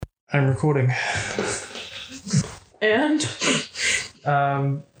I'm recording. And?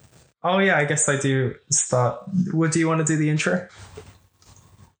 Oh yeah, I guess I do start. What do you want to do the intro?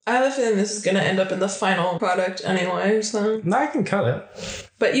 I have a feeling this is going to end up in the final product anyway, so... No, I can cut it.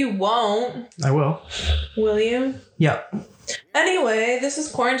 But you won't. I will. Will you? Yeah. Anyway, this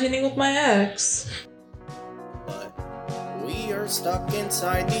is Quarantining with My Ex. But we are stuck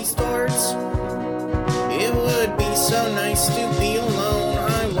inside these doors. It would be so nice to be alone.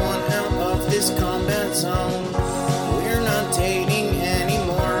 I want out of this combat zone. We're not dating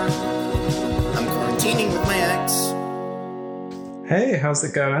anymore. I'm quarantining with my ex. Hey, how's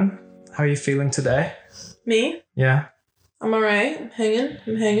it going? How are you feeling today? Me? Yeah. I'm alright. I'm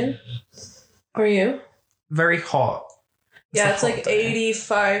hanging. How are you? Very hot. It's like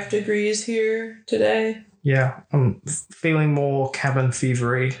 85 degrees here today. Yeah, I'm feeling more cabin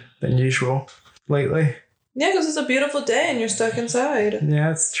fevery than usual lately. Yeah, because it's a beautiful day and you're stuck inside.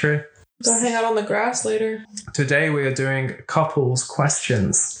 Yeah, it's true. Go hang out on the grass later. Today we are doing couples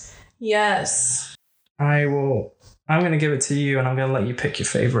questions. Yes. I'm going to give it to you and I'm going to let you pick your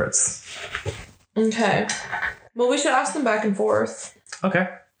favorites. Okay. Well, we should ask them back and forth. Okay.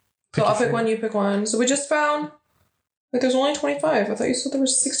 So I'll pick one, you pick one. So we just found... there's only 25. I thought you said there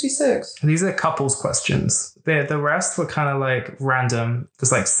was 66. These are couples questions. The rest were kind of like random.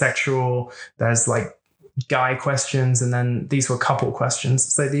 There's like sexual, there's like guy questions, and then these were couple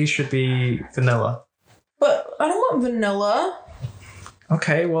questions. So these should be vanilla. But I don't want vanilla.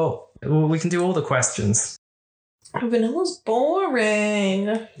 Okay, well we can do all the questions. Vanilla's boring.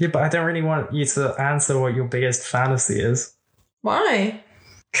 Yeah, but I don't really want you to answer what your biggest fantasy is. Why?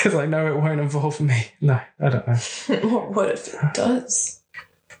 Because I know it won't involve me. No, I don't know. What if it does?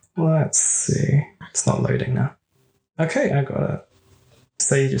 Let's see. It's not loading now. Okay, I got it.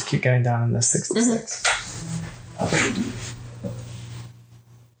 So you just keep going down in the 66.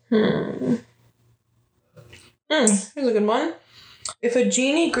 Here's a good one. If a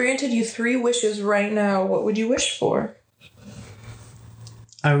genie granted you 3 wishes right now, what would you wish for?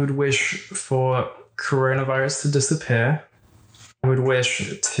 I would wish for coronavirus to disappear. I would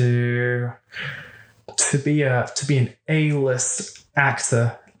wish to be an A-list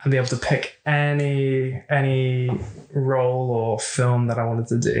actor and be able to pick any role or film that I wanted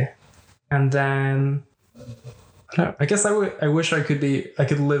to do. And then I guess I wish I could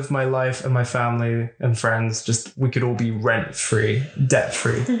live my life and my family and friends, we could all be rent-free,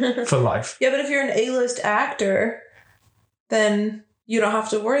 debt-free for life. Yeah, but if you're an A-list actor, then you don't have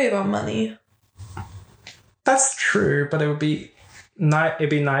to worry about money. That's true, but it'd be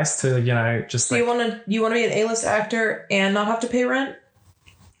nice to, just so like... you want to be an A-list actor and not have to pay rent?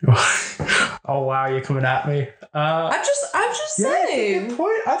 Oh wow, you're coming at me. I'm just saying. Good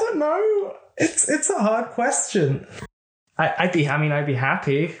point. I don't know. It's a hard question. I'd be happy.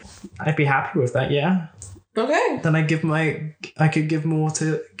 I'd be happy with that. Yeah. Okay. Then I could give more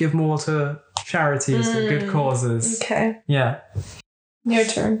to charities and good causes. Okay. Yeah. Your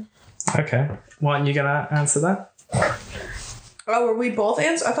turn. Okay. Weren't you gonna answer that? Oh, were we both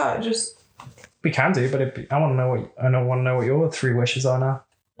answer? I thought we can do, but I want to know what your 3 wishes are now.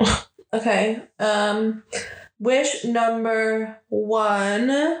 Okay. Wish number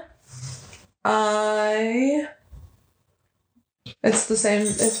 1. It's the same.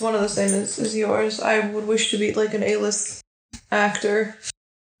 It's one of the same as yours. I would wish to be like an A-list actor.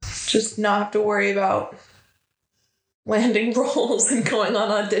 Just not have to worry about landing roles and going on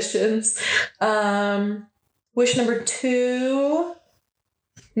auditions. Wish number 2.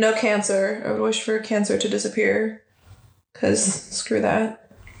 No cancer. I would wish for cancer to disappear. Because screw that.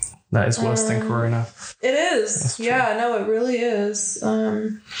 That is worse than corona. It is. Yeah, no, it really is.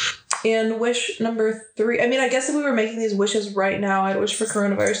 And wish number 3. I mean, I guess if we were making these wishes right now, I'd wish for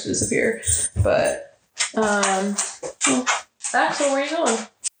coronavirus to disappear. But, Axel, where are you going?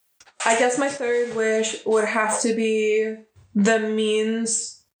 I guess my 3rd wish would have to be the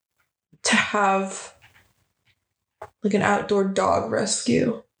means to have like an outdoor dog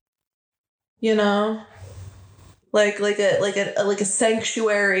rescue. You know? Like a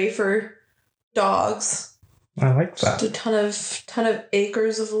sanctuary for dogs. I like that. Just a ton of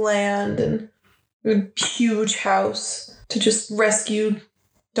acres of land and a huge house to just rescue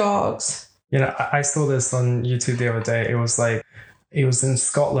dogs. I saw this on YouTube the other day. It was in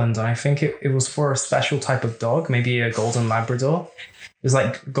Scotland, and I think it was for a special type of dog, maybe a golden Labrador. It was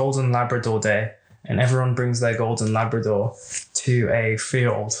like Golden Labrador Day, and everyone brings their golden Labrador to a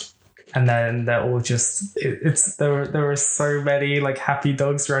field. And then they're all just, there were so many like happy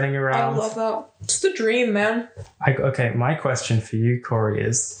dogs running around. I love that. It's the dream, man. Okay, my question for you, Corey,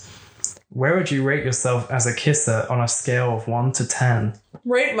 is Where would you rate yourself as a kisser on a scale of 1 to 10?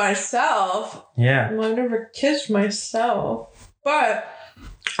 Rate myself? Yeah. Well, I've never kissed myself. But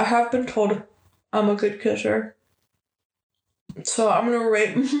I have been told I'm a good kisser. So I'm going to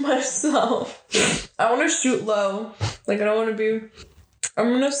rate myself. I want to shoot low. Like, I don't want to be... I'm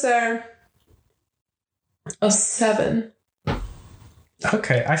going to say a 7.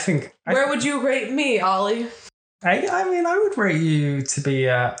 Okay, I think... Where would you rate me, Ollie? I mean, I would rate you to be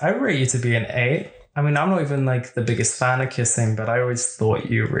an 8. I mean, I'm not even like the biggest fan of kissing, but I always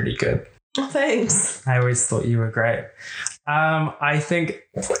thought you were really good. Oh, thanks. I always thought you were great. I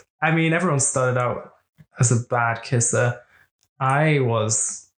mean, everyone started out as a bad kisser. I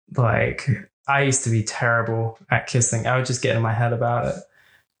used to be terrible at kissing. I would just get in my head about it.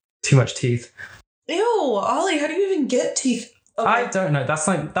 Too much teeth. Ew, Ollie, how do you even get teeth? Okay. I don't know.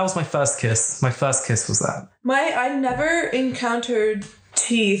 That was my first kiss. My first kiss was that. I never encountered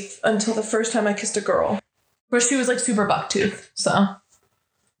teeth until the first time I kissed a girl. Where she was like super buck tooth. So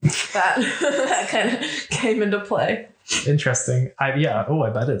that kind of came into play. Interesting. I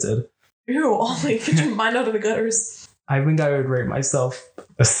bet it did. Ew, Ollie, get your mind out of the gutters. I think I would rate myself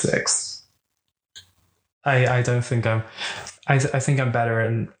a 6. I don't think I think I'm better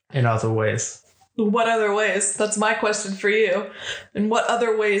in other ways. What other ways? That's my question for you. In what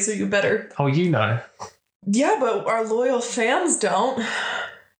other ways are you better? Oh, you know. Yeah, but our loyal fans don't.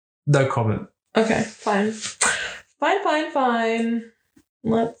 No comment. Okay, fine. Fine.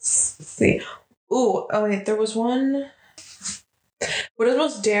 Let's see. Ooh, oh wait, there was one. What is the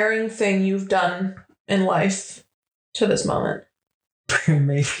most daring thing you've done in life to this moment?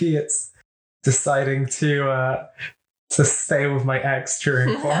 Maybe it's deciding to stay with my ex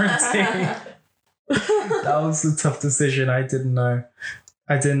during quarantine. That was a tough decision. I didn't know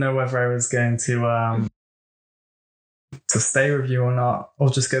whether I was going to stay with you or not, or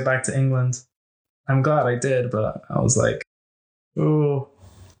just go back to England. I'm glad I did, but I was like, oh.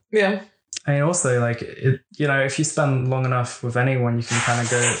 Yeah. I mean, also, like, if you spend long enough with anyone, you can kind of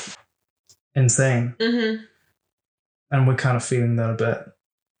go insane. Mm-hmm. And we're kind of feeling that a bit.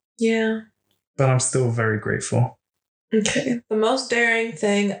 Yeah. But I'm still very grateful. Okay. The most daring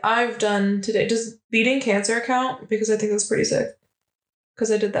thing I've done today. Does beating cancer count? Because I think that's pretty sick. Because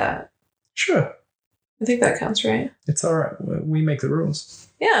I did that. Sure. I think that counts, right? It's all right. We make the rules.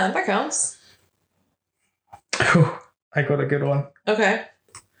 Yeah, that counts. I got a good one. Okay.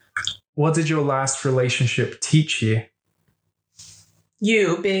 What did your last relationship teach you?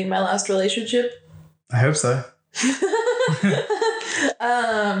 You being my last relationship? I hope so.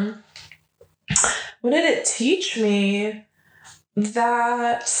 What did it teach me?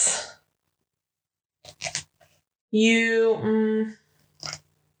 That you,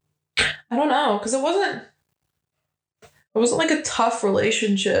 I don't know, because it wasn't like a tough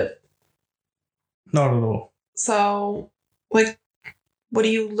relationship. Not at all. So, like, what do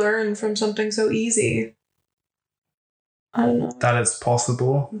you learn from something so easy? I don't know. That it's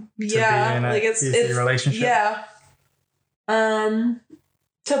possible to be in a easy relationship. Yeah.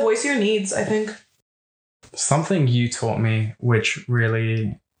 To voice your needs, I think. Something you taught me, which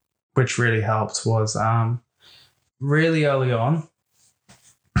really helped, was really early on.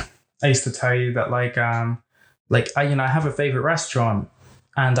 I used to tell you that I have a favorite restaurant,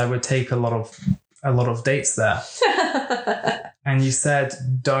 and I would take a lot of dates there. And you said,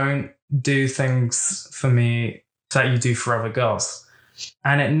 don't do things for me that you do for other girls.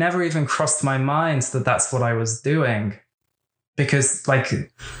 And it never even crossed my mind that that's what I was doing. Because, it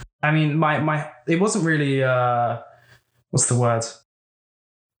wasn't really, what's the word?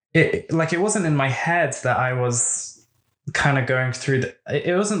 It wasn't in my head that I was kind of going through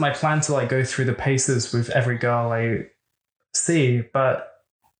it wasn't my plan to, go through the paces with every girl I see, but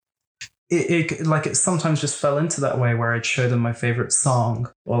it sometimes just fell into that way where I'd show them my favorite song,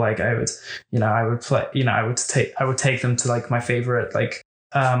 or I would take them to my favorite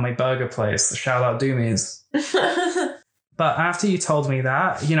my burger place, shout out Doomies. But after you told me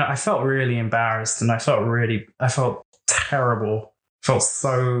that, I felt really embarrassed, and I felt terrible. I felt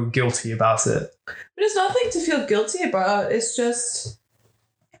so guilty about it. But it's nothing to feel guilty about. It's just,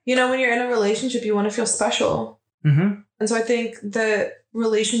 when you're in a relationship, you want to feel special. Mm-hmm. And so I think that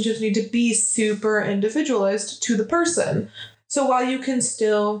relationships need to be super individualized to the person. So while you can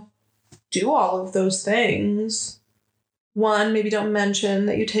still do all of those things, one, maybe don't mention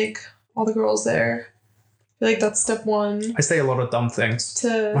that you take all the girls there. I feel like that's step one. I say a lot of dumb things.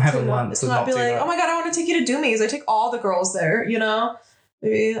 I haven't learned to not be like, that. oh my God, I want to take you to Doomies. I take all the girls there,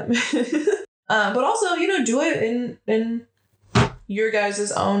 Maybe. But also, do it in your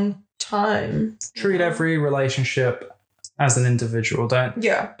guys' own time. Treat every relationship as an individual.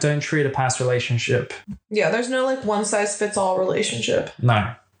 Yeah. Don't treat a past relationship. Yeah, there's no like one size fits all relationship.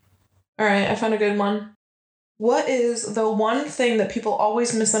 No. All right, I found a good one. What is the one thing that people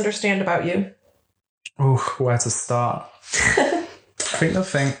always misunderstand about you? Oh, where to start?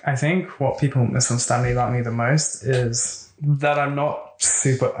 I think what people misunderstand about me the most is that I'm not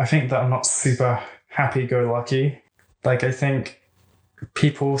super happy-go-lucky. Like, I think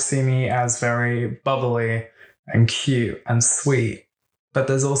people see me as very bubbly and cute and sweet, but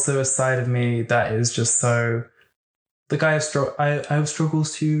there's also a side of me that is just so... Like, I have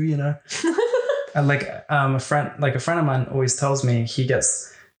struggles too, you know? And like, a friend of mine always tells me he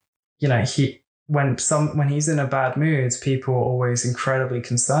gets, you know, when he's in a bad mood, people are always incredibly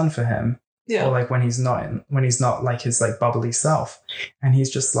concerned for him. Yeah. Or like when he's not like his like bubbly self, and he's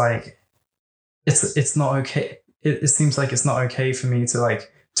just like, it's not okay. It seems like it's not okay for me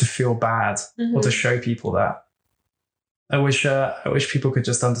to feel bad or to show people that. I wish people could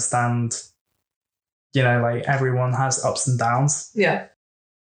just understand, you know, like everyone has ups and downs. Yeah.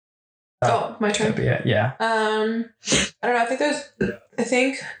 My turn. Yeah. I don't know. I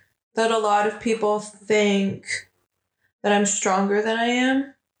think that a lot of people think that I'm stronger than I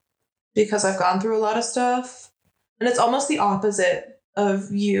am because I've gone through a lot of stuff. And it's almost the opposite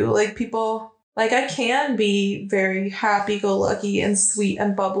of you. Like people, like I can be very happy-go-lucky and sweet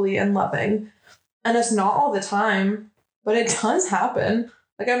and bubbly and loving. And it's not all the time, but it does happen.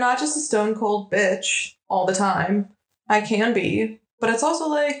 Like I'm not just a stone cold bitch all the time. I can be. But it's also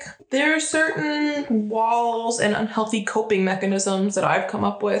like there are certain walls and unhealthy coping mechanisms that I've come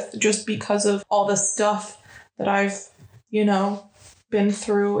up with just because of all the stuff that I've, you know, been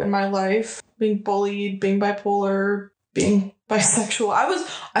through in my life. Being bullied, being bipolar, being bisexual.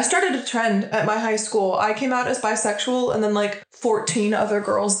 I started a trend at my high school. I came out as bisexual and then like 14 other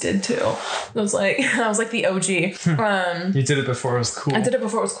girls did too. I was like the OG. You did it before it was cool. I did it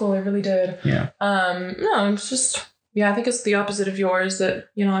before it was cool. I really did. Yeah. No, it's just... Yeah, I think it's the opposite of yours that,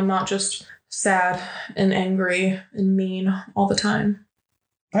 you know, I'm not just sad and angry and mean all the time.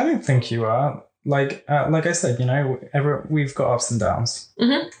 I don't think you are. Like I said, you know, we've got ups and downs.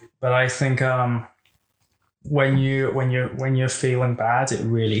 Mm-hmm. But I think when you're feeling bad, it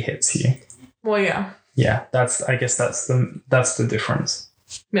really hits you. Well, yeah. Yeah, that's the difference.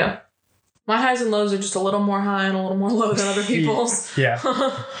 Yeah. My highs and lows are just a little more high and a little more low than other people's. Yeah.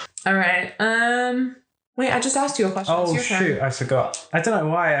 All right. Wait, I just asked you a question. Oh, shoot, I forgot. I don't know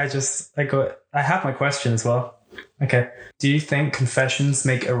why. I have my question as well. Okay. Do you think confessions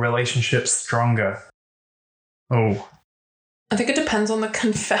make a relationship stronger? Oh. I think it depends on the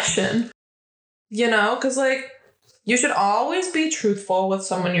confession. You know, because, like, you should always be truthful with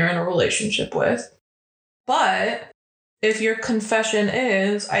someone you're in a relationship with. But if your confession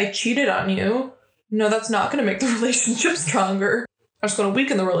is, I cheated on you, no, that's not going to make the relationship stronger. It's going to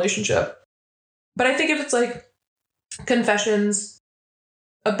weaken the relationship. But I think if it's like confessions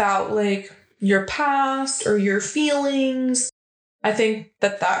about like your past or your feelings, I think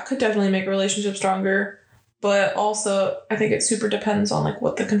that could definitely make a relationship stronger. But also, I think it super depends on like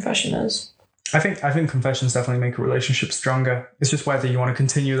what the confession is. I think confessions definitely make a relationship stronger. It's just whether you want to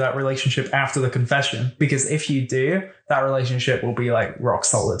continue that relationship after the confession. Because if you do, that relationship will be like rock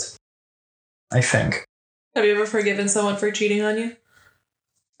solid. I think. Have you ever forgiven someone for cheating on you?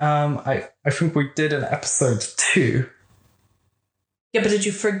 I think we did in episode 2. Yeah, but did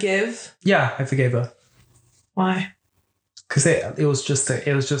you forgive? Yeah, I forgave her. Why? Because it was just a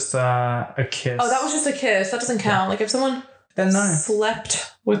kiss. Oh, that was just a kiss. That doesn't count. Yeah. Like if someone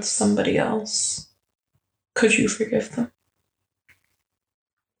slept with somebody else, could you forgive them?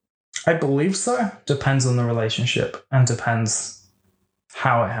 I believe so. Depends on the relationship and depends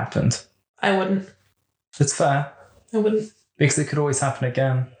how it happened. I wouldn't. It's fair. I wouldn't. Because it could always happen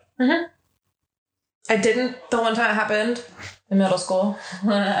again. Mm-hmm. I didn't the one time it happened in middle school,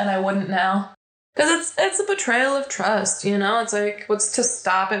 and I wouldn't now. Because it's a betrayal of trust, you know? It's like, what's to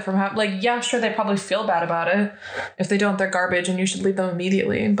stop it from happening? Like, yeah, sure, they probably feel bad about it. If they don't, they're garbage, and you should leave them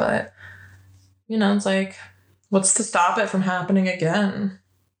immediately. But, you know, it's like, what's to stop it from happening again?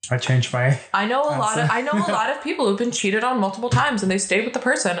 I changed my I know a lot of people who've been cheated on multiple times, and they stayed with the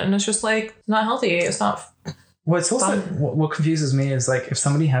person, and it's just like, it's not healthy. It's not... Well, it's also what confuses me is like if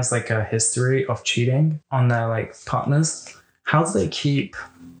somebody has like a history of cheating on their like partners, how do they keep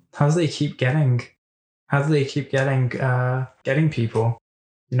getting people?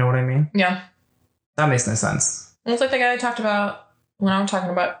 You know what I mean? Yeah. That makes no sense. It's like the guy I talked about when I was talking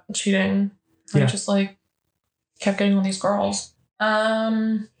about cheating. I just like kept getting all these girls.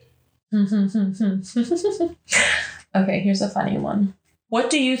 Okay, here's a funny one. What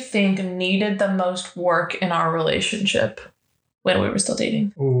do you think needed the most work in our relationship when we were still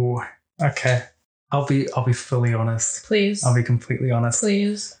dating? Ooh, okay. I'll be fully honest. Please. I'll be completely honest.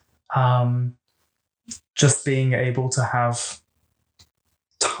 Please. Just being able to have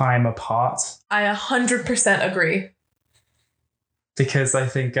time apart. I 100% agree. Because I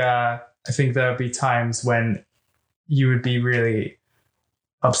think there would be times when you would be really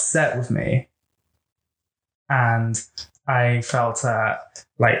upset with me, and I felt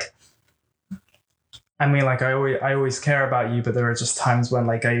like, I mean, like I always care about you, but there are just times when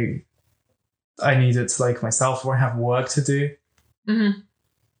like I needed to like myself, or I have work to do, Mm-hmm.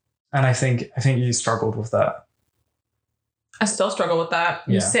 and I think you struggled with that. I still struggle with that.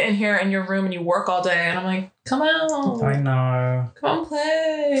 You sit in here in your room and you work all day, and I'm like, come out. I know. Come on,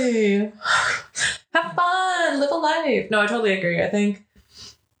 play. Have fun. Live a life. No, I totally agree. I think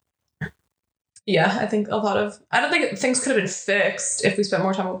I don't think things could have been fixed if we spent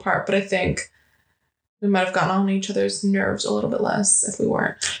more time apart, but I think we might have gotten on each other's nerves a little bit less if we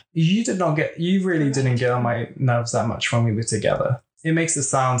weren't. You really didn't get on my nerves that much when we were together. It makes it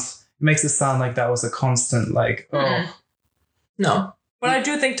sound like that was a constant, like, oh. No. But I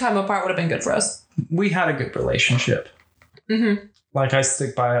do think time apart would have been good for us. We had a good relationship. Mm-hmm. Like, I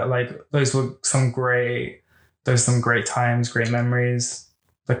stick by it. Like, those were some great times, great memories.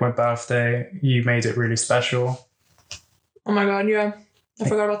 Like my birthday, you made it really special. Oh my God, yeah. I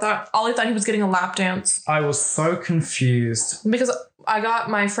forgot about that. Ollie thought he was getting a lap dance. I was so confused. Because I got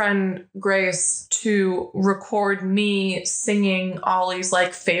my friend Grace to record me singing Ollie's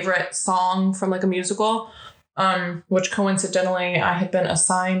like favorite song from like a musical. Which coincidentally I had been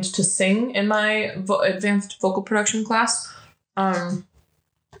assigned to sing in my advanced vocal production class. So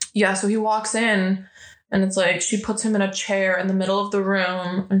he walks in and it's like she puts him in a chair in the middle of the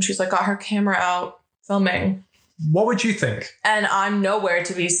room and she's like got her camera out filming. What would you think? And I'm nowhere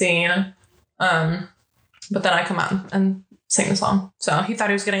to be seen. But then I come out and sing the song. So he thought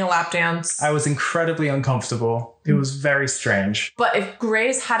he was getting a lap dance. I was incredibly uncomfortable. It was very strange. But if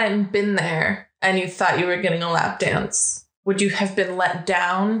Grace hadn't been there and you thought you were getting a lap dance, would you have been let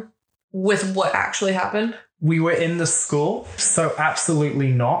down with what actually happened? We were in the school, so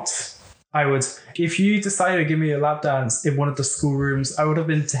absolutely not. If you decided to give me a lap dance in one of the schoolrooms, I would have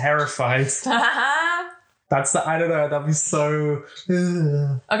been terrified. I don't know, that'd be so...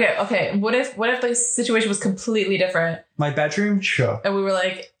 Okay. What if the situation was completely different? My bedroom? Sure. And we were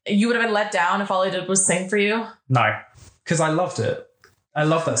like, you would have been let down if all I did was sing for you? No, because I loved it. I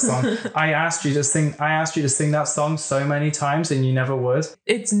love that song. I asked you to sing that song so many times and you never would.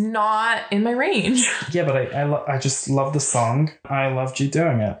 It's not in my range. Yeah, but I just love the song. I loved you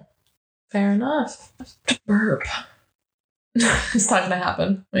doing it. Fair enough. Burp. It's not gonna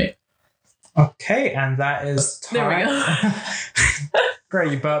happen. Wait. Okay, and that is time. There we go.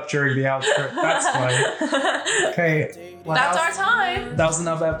 Great, you burped during the outro. That's fine. Okay. Well, that's our time. That was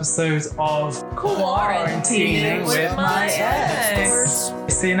another episode of Quarantining with my ex.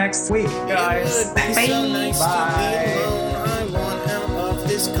 See you next week, guys. It would be so nice to be alone. I want out of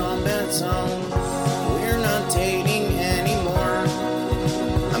this combat zone. We're not dating anymore.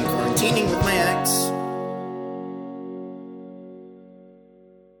 I'm quarantining with my ex.